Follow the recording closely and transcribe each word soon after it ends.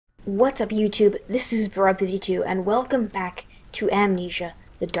What's up, YouTube? This is Barub52 and welcome back to Amnesia,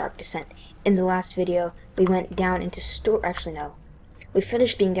 The Dark Descent. In the last video, we went down into actually no. We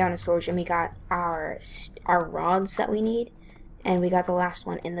finished being down in storage and we got our rods that we need, and we got the last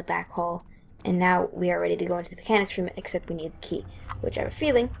one in the back hall, and now we are ready to go into the mechanics room, except we need the key, which I have a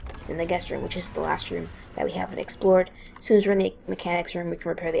feeling is in the guest room, which is the last room that we haven't explored. As soon as we're in the mechanics room, we can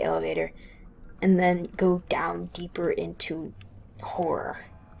repair the elevator, and then go down deeper into horror.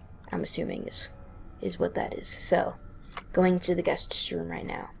 I'm assuming is what that is. So, going to the guest room right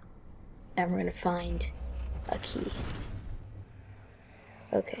now, and we're gonna find a key.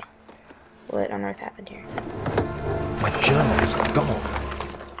 Okay, what on earth happened here? My journal is gone.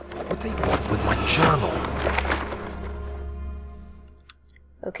 What do they want with my journal?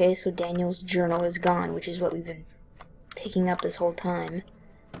 Okay, so Daniel's journal is gone, which is what we've been picking up this whole time.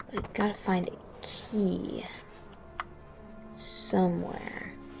 I gotta find a key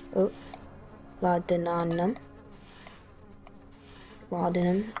somewhere. Oh, laudanum.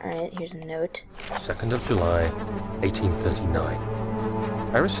 Laudanum. Alright, here's a note. 2nd of July, 1839.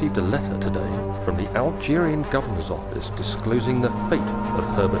 I received a letter today from the Algerian governor's office disclosing the fate of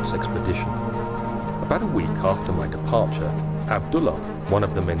Herbert's expedition. About a week after my departure, Abdullah, one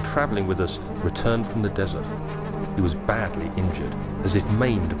of the men traveling with us, returned from the desert. He was badly injured, as if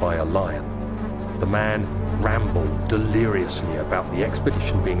maimed by a lion. The man rambled deliriously about the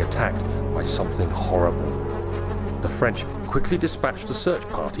expedition being attacked by something horrible. The French quickly dispatched a search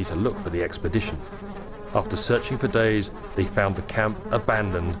party to look for the expedition. After searching for days, they found the camp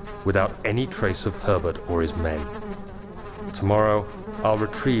abandoned without any trace of Herbert or his men. Tomorrow, I'll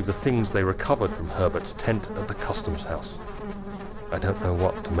retrieve the things they recovered from Herbert's tent at the customs house. I don't know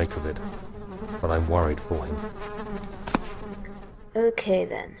what to make of it, but I'm worried for him. Okay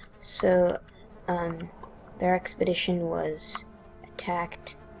then, so, their expedition was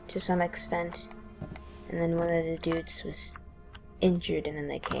attacked to some extent, and then one of the dudes was injured, and then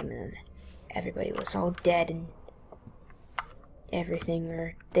they came, and then everybody was all dead and everything,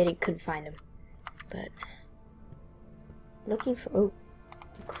 or they couldn't find him. But looking for a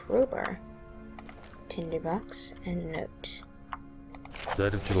crowbar, tinderbox, and a note.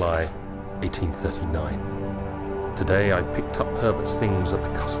 3rd of July, 1839. Today I picked up Herbert's things at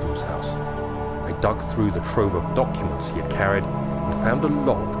the customs house. I dug through the trove of documents he had carried and found a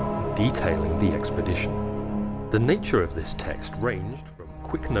log detailing the expedition. The nature of this text ranged from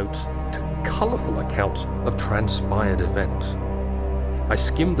quick notes to colourful accounts of transpired events. I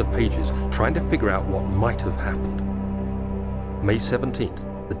skimmed the pages, trying to figure out what might have happened. May 17th,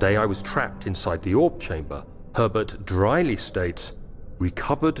 the day I was trapped inside the orb chamber, Herbert dryly states,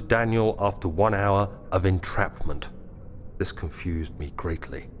 "Recovered Daniel after 1 hour of entrapment." This confused me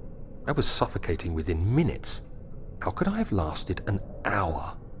greatly. I was suffocating within minutes. How could I have lasted an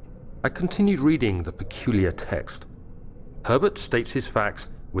hour? I continued reading the peculiar text. Herbert states his facts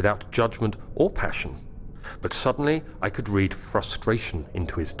without judgment or passion, but suddenly I could read frustration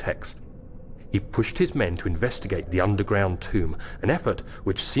into his text. He pushed his men to investigate the underground tomb, an effort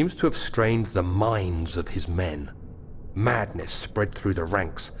which seems to have strained the minds of his men. Madness spread through the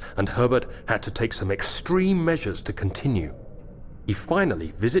ranks, and Herbert had to take some extreme measures to continue. He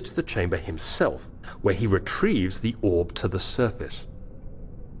finally visits the chamber himself, where he retrieves the orb to the surface.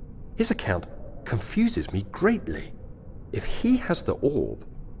 His account confuses me greatly. If he has the orb,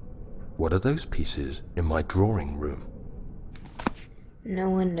 what are those pieces in my drawing room? No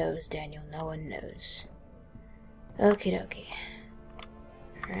one knows, Daniel, no one knows. Okie dokie.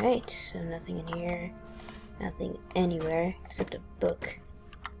 Alright, so nothing in here. Nothing anywhere except a book.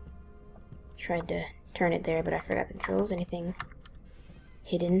 Tried to turn it there, but I forgot the controls. Anything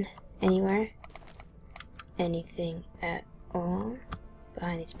hidden anywhere? Anything at all?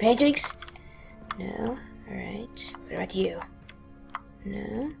 Behind these paintings? No. Alright. What about you?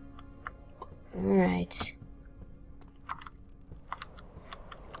 No. Alright.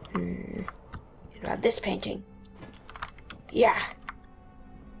 What about this painting? Yeah.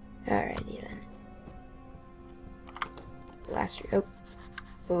 Alrighty then. Last year.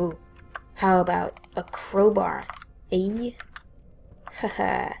 Oh. How about a crowbar? Eh?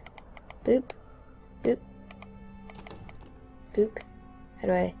 Haha. Boop. Boop. Boop. How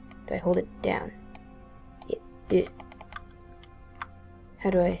do I hold it down? Yeah. How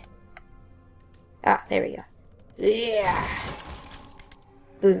do I? Ah, there we go. Yeah.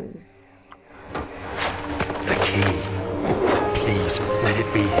 Boom. The key. Please, let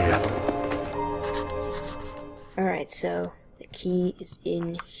it be here. Alright, so the key is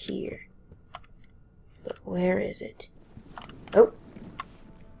in here. But where is it? Oh!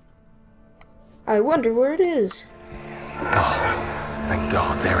 I wonder where it is. Oh, Thank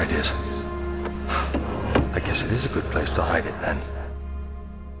God, there it is. I guess it is a good place to hide it then.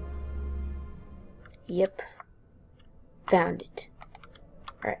 Yep. Found it.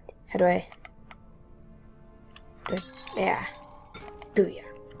 Alright, how do I... Yeah. Booyah.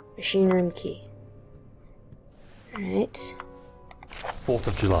 Machine room key. Alright. 4th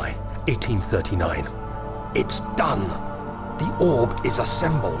of July, 1839. It's done! The orb is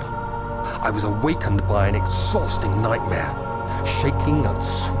assembled. I was awakened by an exhausting nightmare. Shaking and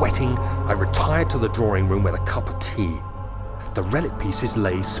sweating, I retired to the drawing room with a cup of tea. The relic pieces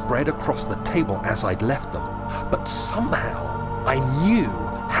lay spread across the table as I'd left them, but somehow I knew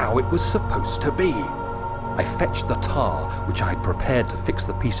how it was supposed to be. I fetched the tar, which I had prepared to fix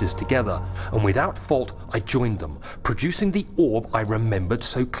the pieces together, and without fault I joined them, producing the orb I remembered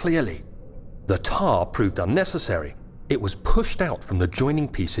so clearly. The tar proved unnecessary. It was pushed out from the joining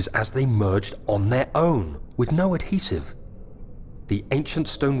pieces as they merged on their own, with no adhesive. The ancient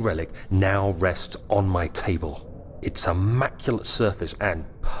stone relic now rests on my table. Its immaculate surface and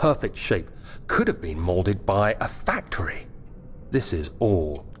perfect shape could have been molded by a factory. This is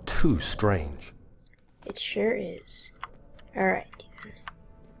all too strange. It sure is. Alright, then.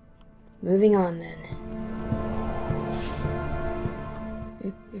 Moving on,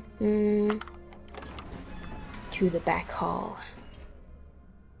 then. To the back hall.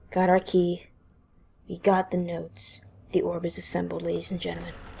 Got our key. We got the notes. The orb is assembled, ladies and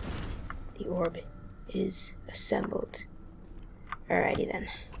gentlemen. The orb is assembled. Alrighty then.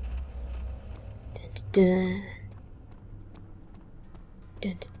 Dun,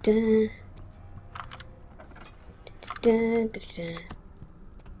 dun, dun. Dun, dun, dun.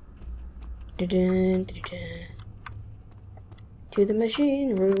 Dun, dun, dun, dun. To the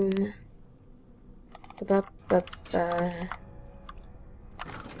machine room. Ba, ba, ba.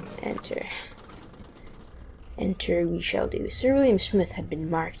 Enter. Enter we shall do. Sir William Smith had been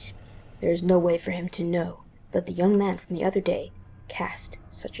marked. There is no way for him to know that the young man from the other day cast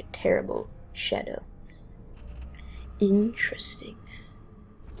such a terrible shadow. Interesting.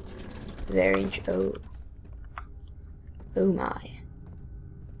 Very oh my.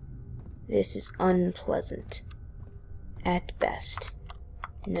 This is unpleasant. At best.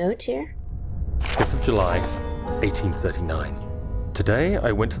 Note here? 5th of July, 1839. Today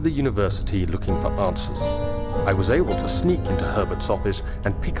I went to the university looking for answers. I was able to sneak into Herbert's office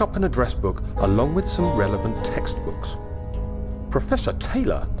and pick up an address book along with some relevant textbooks. Professor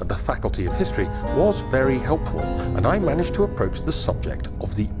Taylor at the Faculty of History was very helpful, and I managed to approach the subject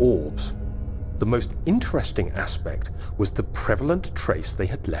of the orbs. The most interesting aspect was the prevalent trace they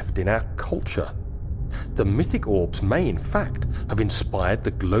had left in our culture. The mythic orbs may, in fact, have inspired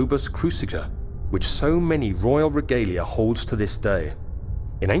the globus cruciger, which so many royal regalia holds to this day.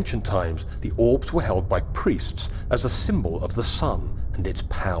 In ancient times, the orbs were held by priests as a symbol of the sun and its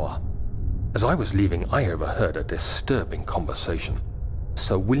power. As I was leaving, I overheard a disturbing conversation.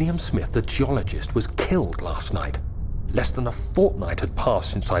 Sir William Smith, the geologist, was killed last night. Less than a fortnight had passed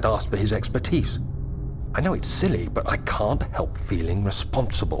since I'd asked for his expertise. I know it's silly, but I can't help feeling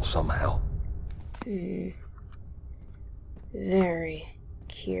responsible somehow. Very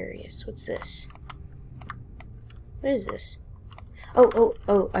curious. What's this? What is this?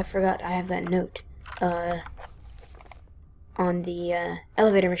 Oh, I forgot. I have that note. On the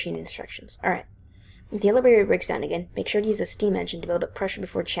elevator machine instructions. Alright. If the elevator breaks down again, make sure to use a steam engine to build up pressure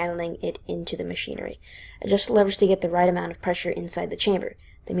before channeling it into the machinery. Adjust the levers to get the right amount of pressure inside the chamber.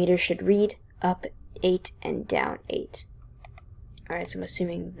 The meter should read up 8 and down 8. Alright, so I'm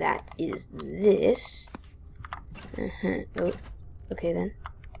assuming that is this. Oh, okay then.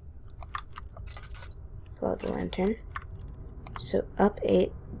 Pull out the lantern. So up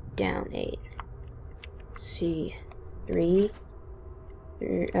 8, down 8. Let's see. 3.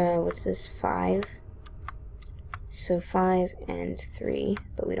 What's this? 5. So 5 and 3,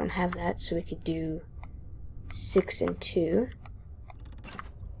 but we don't have that, so we could do 6 and 2.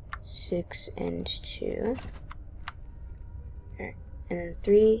 6 and 2. Alright, and then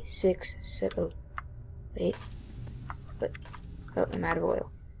 3, 6, 7. Oh, wait. But, oh, I'm out of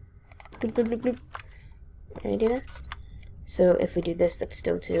oil. Bloop, bloop, bloop, bloop. Can I do that? So if we do this, that's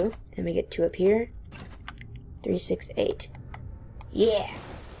still 2, and we get 2 up here. 3, 6, 8. Yeah!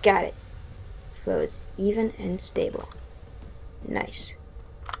 Got it. Flow is even and stable. Nice.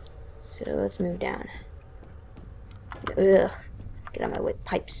 So let's move down. Ugh. Get on my way,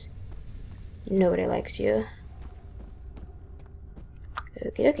 pipes. Nobody likes you.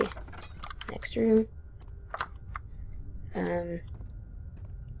 Okay, okay. Next room. There's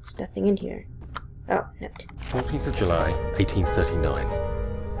nothing in here. Oh, note. 14th of July, 1839.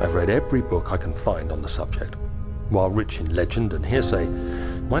 I've read every book I can find on the subject. While rich in legend and hearsay,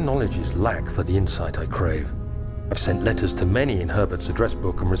 my knowledge is lack for the insight I crave. I've sent letters to many in Herbert's address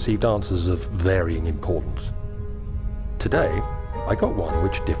book and received answers of varying importance. Today, I got one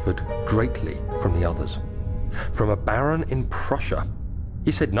which differed greatly from the others. From a baron in Prussia.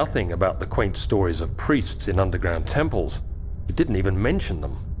 He said nothing about the quaint stories of priests in underground temples. He didn't even mention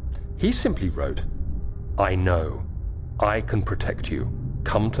them. He simply wrote, "I know. I can protect you.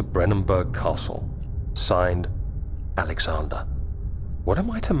 Come to Brennenburg Castle. Signed, Alexander." What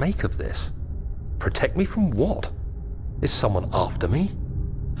am I to make of this? Protect me from what? Is someone after me?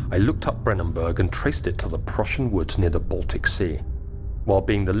 I looked up Brennenburg and traced it to the Prussian woods near the Baltic Sea. While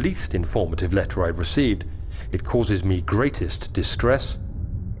being the least informative letter I've received, it causes me greatest distress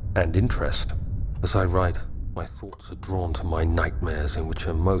and interest. As I write, my thoughts are drawn to my nightmares in which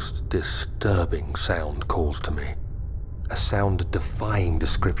a most disturbing sound calls to me. A sound defying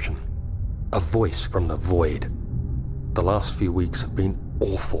description. A voice from the void. The last few weeks have been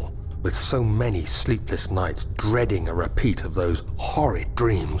awful, with so many sleepless nights dreading a repeat of those horrid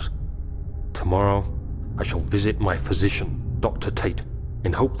dreams. Tomorrow, I shall visit my physician, Dr. Tate,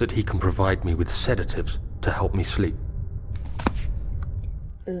 in hope that he can provide me with sedatives to help me sleep.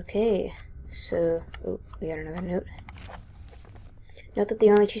 Okay, so... oh, we got another note. Note that the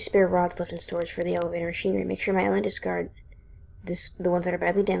only 2 spare rods left in storage for the elevator machinery. Make sure my only discard the ones that are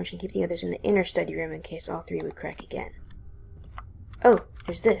badly damaged and keep the others in the inner study room in case all 3 would crack again. Oh,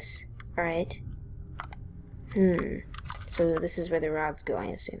 there's this. Alright. So this is where the rods go, I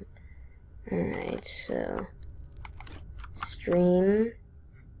assume. Alright, so... stream...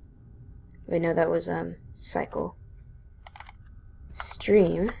 wait, no, that was, cycle.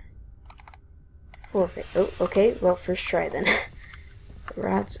 Stream. Forfeit. Oh, okay, well, first try then. The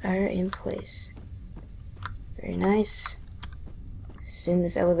rods are in place. Very nice. Soon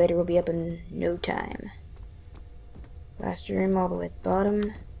this elevator will be up in no time. Last room all the way at the bottom.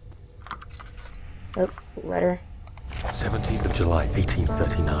 Oh, letter. 17th of July,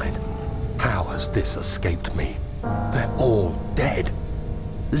 1839. How has this escaped me? They're all dead.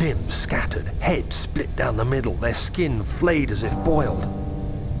 Limbs scattered, heads split down the middle, their skin flayed as if boiled.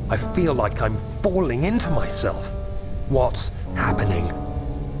 I feel like I'm falling into myself. What's happening?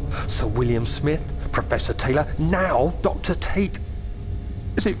 Sir William Smith, Professor Taylor, now Dr. Tate.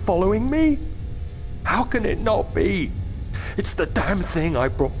 Is it following me? How can it not be? It's the damn thing I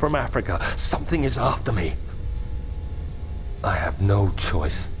brought from Africa. Something is after me. I have no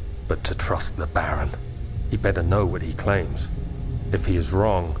choice but to trust the Baron. He better know what he claims. If he is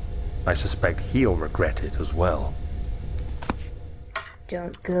wrong, I suspect he'll regret it as well.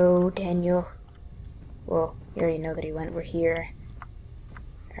 Don't go, Daniel. Well, you already know that he went. We're here.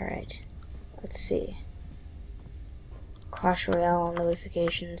 Alright. Let's see. Clash Royale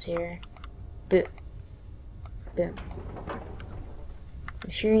notifications here. Boom. Boom.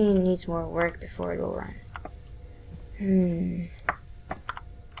 Machine needs more work before it will run.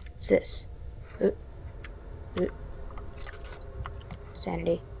 What's this? Oop. Oop.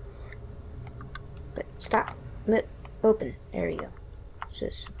 Sanity. But stop. Open. There we go. What's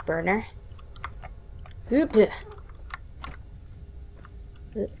this? Burner. Oop.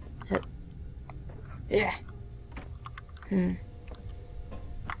 Yeah.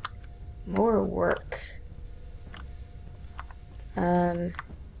 More work.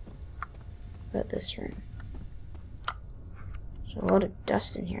 About this room. There's a lot of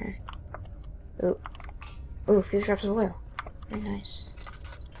dust in here. Oh. Oh, a few drops of oil. Very nice.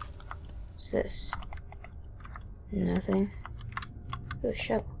 What's this? Nothing. Oh, a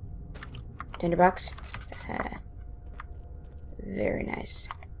shovel. Tinderbox. Very nice.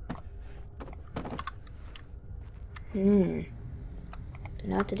 Don't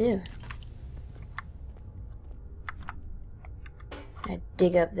know what to do. I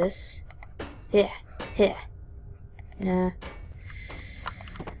dig up this. Here. No.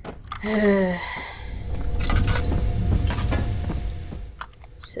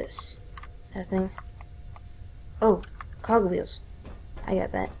 What's this? Nothing. Oh, cogwheels. I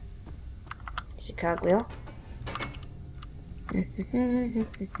got that. There's a cogwheel.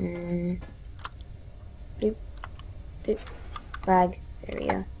 Bloop. Bloop. Flag. There we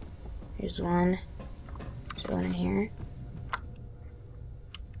go. There's one. There's one in here.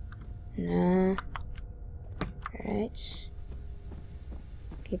 No. Alright.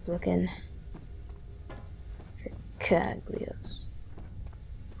 Keep looking for cogwheels.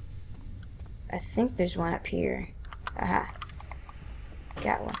 I think there's one up here. Aha.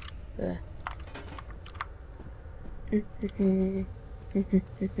 Got one.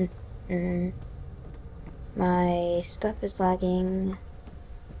 My stuff is lagging.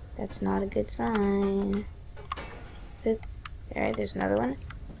 That's not a good sign. Alright, there's another one.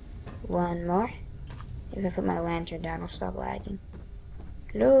 One more. If I put my lantern down, I'll stop lagging.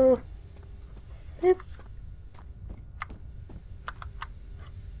 Hello? Boop.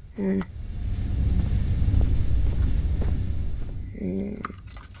 Any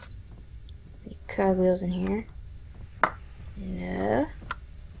cogwheels in here? No.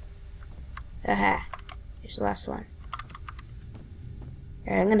 Aha. Here's the last one.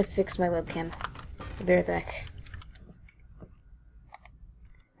 Alright, I'm gonna fix my webcam. I'll be right back.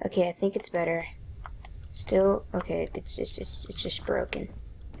 Okay, I think it's better. Still, okay, it's just broken.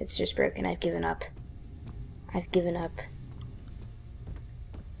 It's just broken. I've given up. I've given up.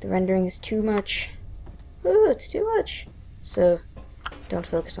 The rendering is too much. Ooh, it's too much. So, don't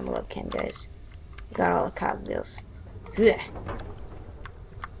focus on the webcam, guys. You got all the cogwheels. Ugh.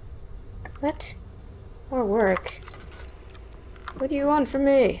 What? More work? What do you want from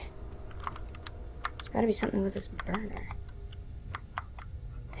me? There's gotta be something with this burner.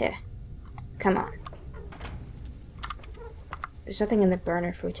 Here. Come on. There's nothing in the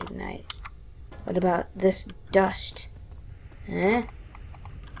burner for it to ignite. What about this dust? Huh? Is there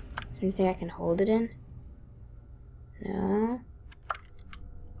anything I can hold it in? No?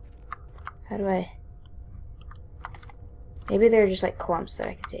 How do I... Maybe they're just like clumps that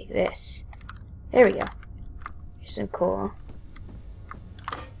I can take. This. There we go. Here's some coal.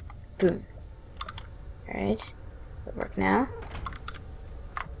 Boom. Alright. Will it work now?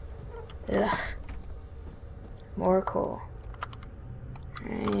 Ugh. More coal.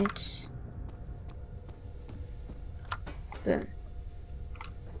 Alright. Boom.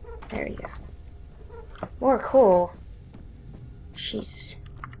 There we go. More coal. Jeez.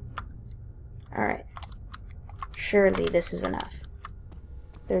 Alright. Surely this is enough.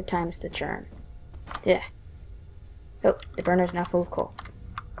 Third time's the charm. Yeah. Oh, the burner's now full of coal.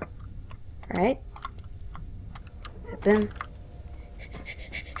 Alright. Boom.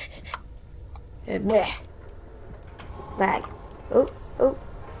 Bleh. Lag. Oh, oh,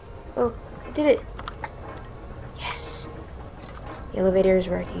 oh, I did it. Yes. The elevator is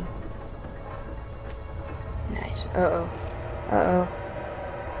working. Nice. Uh-oh. Uh-oh.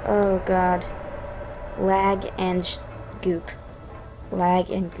 Oh, God. Lag and goop. Lag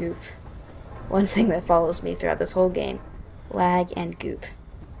and goop. One thing that follows me throughout this whole game. Lag and goop.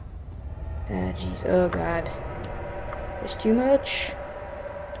 Ah, jeez. Oh, God. There's too much.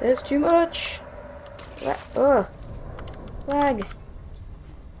 There's too much. Ugh. Lag.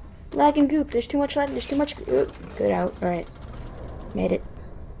 Lag and goop. There's too much lag. There's too much. Good out. Alright. Made it.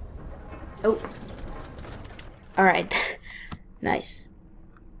 Oh. Alright. Nice.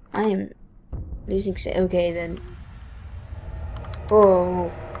 I am losing. Okay, then.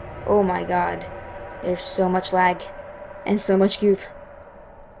 Oh. Oh my god. There's so much lag. And so much goop.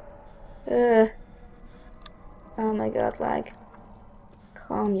 Oh my god, lag.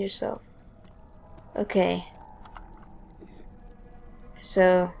 Calm yourself. Okay.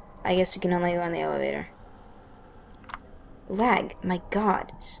 So, I guess we can only go on the elevator. Lag. My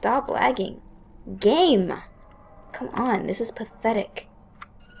god. Stop lagging. Game! Come on, this is pathetic.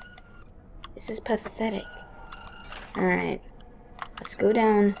 This is pathetic. Alright. Let's go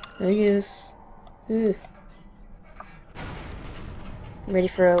down. I guess. I'm ready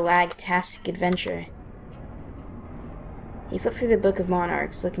for a lag-tastic adventure. He flipped through the Book of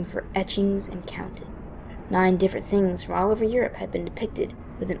Monarchs, looking for etchings, and counted. 9 different things from all over Europe had been depicted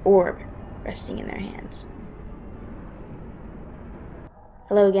with an orb resting in their hands.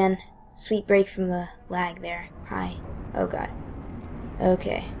 Hello again. Sweet break from the lag there. Hi. Oh god.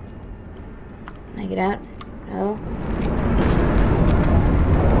 Okay. Can I get out? No?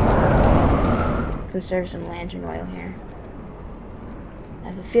 Conserve some lantern oil here. I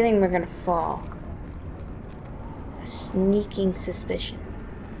have a feeling we're gonna fall. A sneaking suspicion.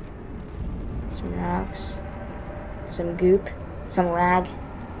 Some rocks. Some goop. Some lag.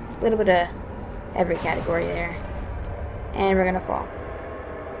 A little bit of every category there. And we're gonna fall.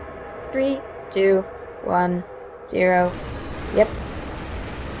 3, 2, 1, 0. Yep.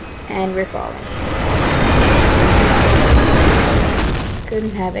 And we're falling.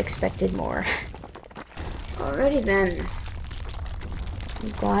 Couldn't have expected more. Alrighty then. I'm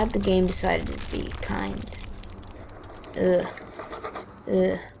glad the game decided to be kind. Ugh.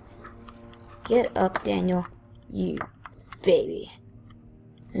 Ugh. Get up, Daniel. You baby.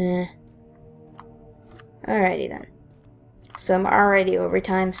 Alrighty then. So I'm already over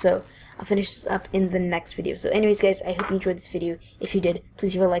time, so I'll finish this up in the next video. So anyways, guys, I hope you enjoyed this video. If you did,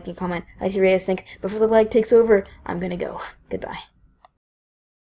 please leave a like and comment. I like to hear what you guys think. Before the lag takes over, I'm gonna go. Goodbye.